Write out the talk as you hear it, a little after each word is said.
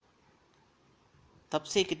तब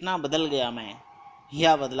से कितना बदल गया मैं,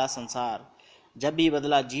 या बदला संसार। जब भी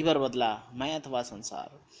बदला जी भर बदला मैं अथवा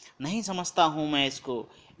संसार। नहीं समझता हूँ मैं इसको,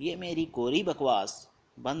 ये मेरी कोरी बकवास।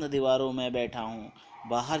 बंद दीवारों में बैठा हूँ,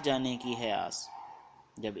 बाहर जाने की है आस।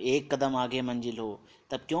 जब एक कदम आगे मंजिल हो,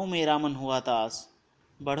 तब क्यों मेरा मन हुआ तास।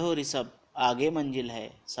 बढ़ो ऋषभ, आगे मंजिल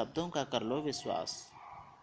है, शब्दों का कर लो विश्वास।